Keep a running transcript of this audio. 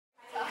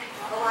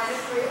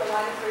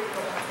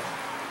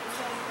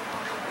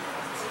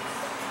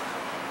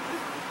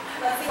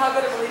how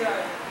good of a leader are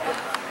you?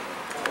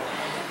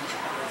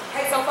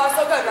 Hey, so far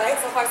so good, right?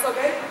 So far so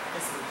good?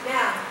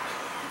 Now,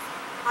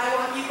 I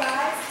want you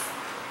guys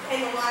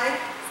in the line,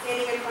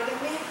 standing in front of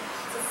me,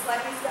 to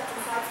slightly step to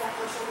the side, step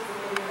your shoulders in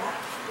the middle of your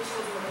lap, your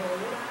shoulders in the middle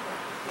of your lap.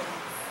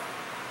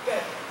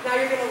 Good. Now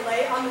you're going to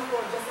lay on the floor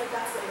just like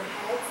that so your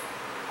heads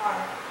are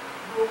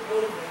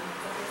moving.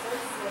 Does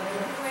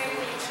that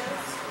make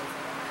sense?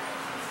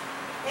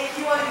 If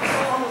you want to go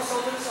almost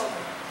shoulder to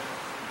shoulder.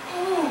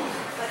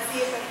 Let's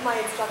see if my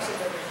instructions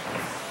are good.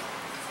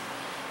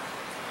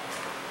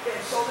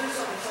 Good. Shoulder to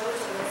shoulder, shoulder to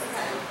shoulder.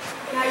 Okay.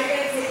 Now you're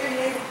going to take your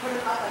hands and put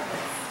them up like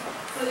this.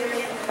 So you're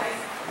making a nice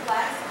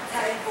flat,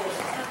 tight fold.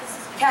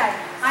 Okay.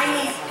 I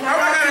need.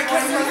 Brandon.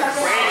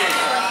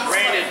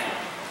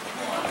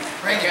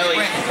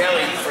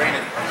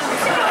 Brandon.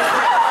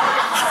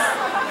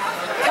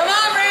 Come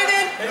on,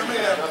 Brandon.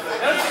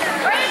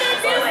 Brandon,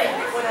 do it.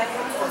 When I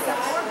come to the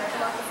side, when I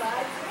come off the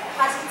side,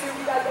 actually two of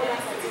you guys go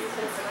next to me.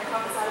 When I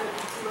come to the side with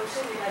the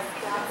motion, you guys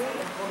grab me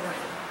and pull me.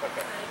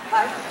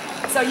 Okay.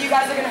 So you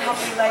guys are going to help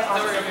me lay on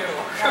the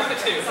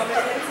table. So I'm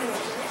going to get into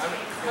motion.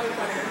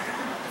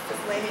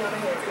 Just lay me on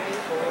my hands. Ready?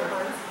 Hold your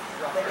arms.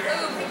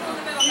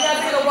 You guys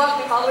are going to walk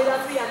me all the way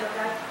down to the end,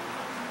 okay?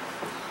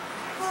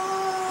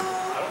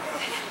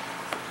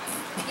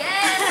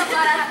 Yes, I'm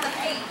glad I have the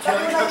feet. Tell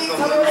me what I need.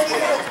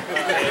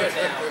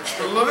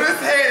 Look at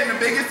his head in the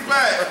biggest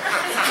spot.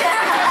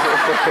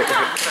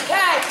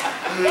 Okay.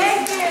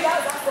 Thank you. That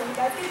was awesome. You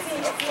guys,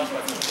 15.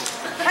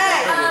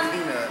 Hey.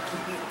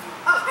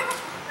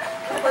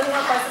 Let me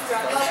help my sister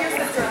up. Help your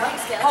sister up.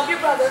 Help your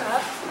brother up.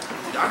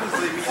 Y'all just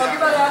leave me Help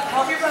your brother up.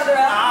 Help your brother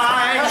up.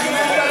 Help your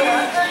brother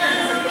up.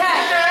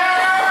 Okay.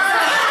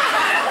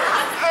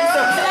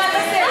 So,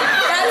 listen.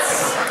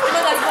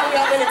 That's coming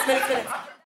up minutes.